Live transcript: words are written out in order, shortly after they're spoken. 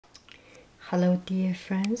Hello dear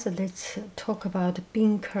friends, let's talk about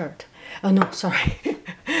bean curd. Oh no, sorry.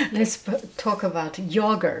 Let's talk about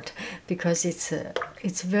yogurt because it's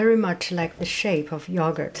very much like the shape of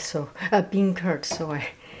yogurt, so bean curd, so I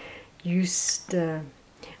used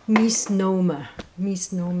misnomer.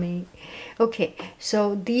 Okay,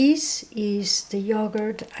 so this is the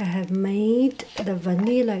yogurt I have made, the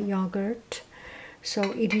vanilla yogurt.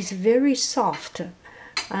 So it is very soft,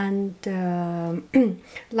 and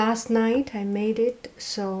last night I made it,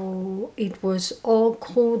 so it was all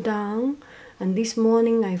cooled down, and this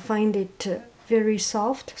morning I find it very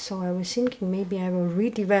soft, so I was thinking maybe I will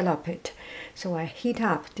redevelop it. So I heat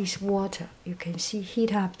up this water, you can see,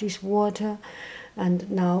 heat up this water, and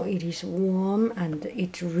now it is warm and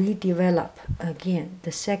it redevelop again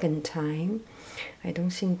the second time. I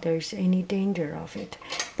don't think there's any danger of it,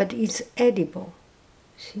 but it's edible.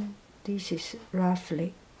 See, this is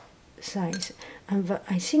roughly size, and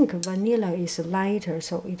I think vanilla is lighter,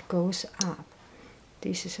 so it goes up.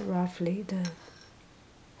 This is roughly the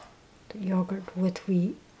yogurt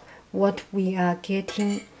what we are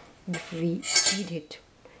getting if we eat it.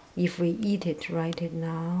 If we eat it right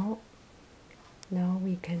now,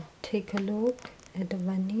 we can take a look at the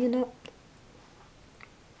vanilla.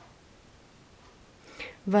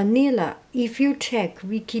 Vanilla, if you check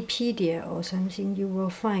Wikipedia or something, you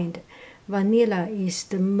will find vanilla is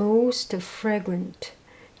the most fragrant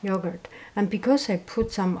yogurt. And because I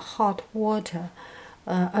put some hot water,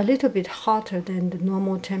 a little bit hotter than the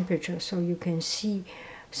normal temperature, so you can see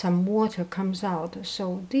some water comes out.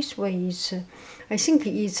 So this way is, I think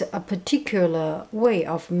it's a particular way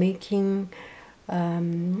of making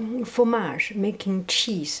fromage, making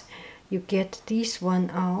cheese. You get this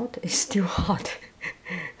one out, it's still hot.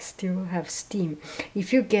 Still have steam.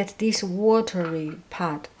 If you get this watery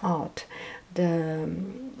part out, the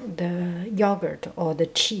yogurt or the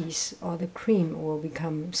cheese or the cream will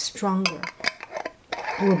become stronger,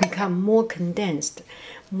 will become more condensed,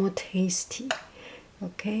 more tasty.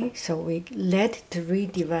 Okay, so we let it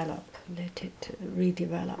redevelop,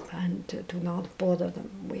 and do not bother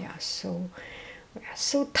them. We are so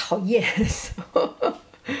讨厌, so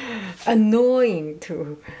annoying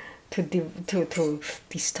to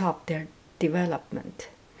stop their development.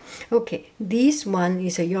 Okay, this one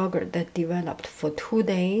is a yogurt that developed for 2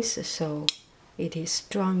 days, so it is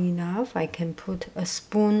strong enough. I can put a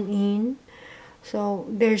spoon in. So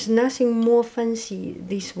there's nothing more fancy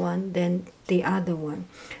this one than the other one.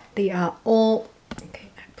 They are all okay.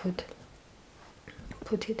 I put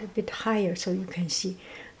it a bit higher so you can see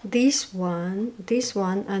this one,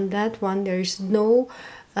 and that one. There is no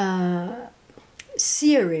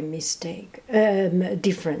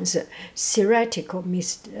difference, theoretical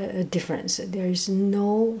difference. There is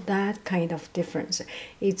no that kind of difference.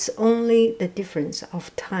 It's only the difference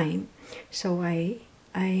of time. So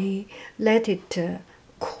I let it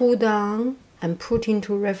cool down and put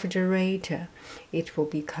into refrigerator. It will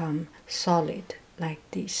become solid like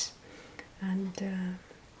this, and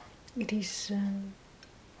it is.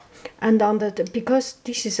 And on the, because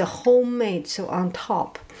this is a homemade, so on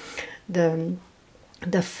top, the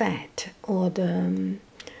fat or the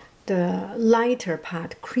lighter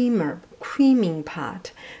part, creaming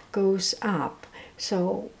part goes up.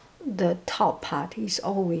 So the top part is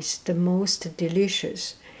always the most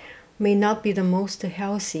delicious. May not be the most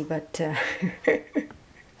healthy, but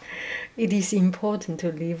it is important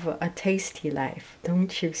to live a tasty life.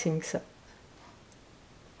 Don't you think so?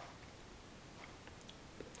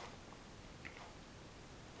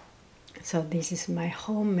 So this is my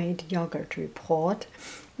homemade yogurt report.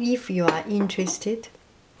 If you are interested,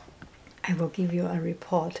 I will give you a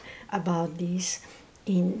report about this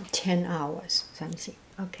in 10 hours, something.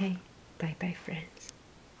 Okay, bye bye friends.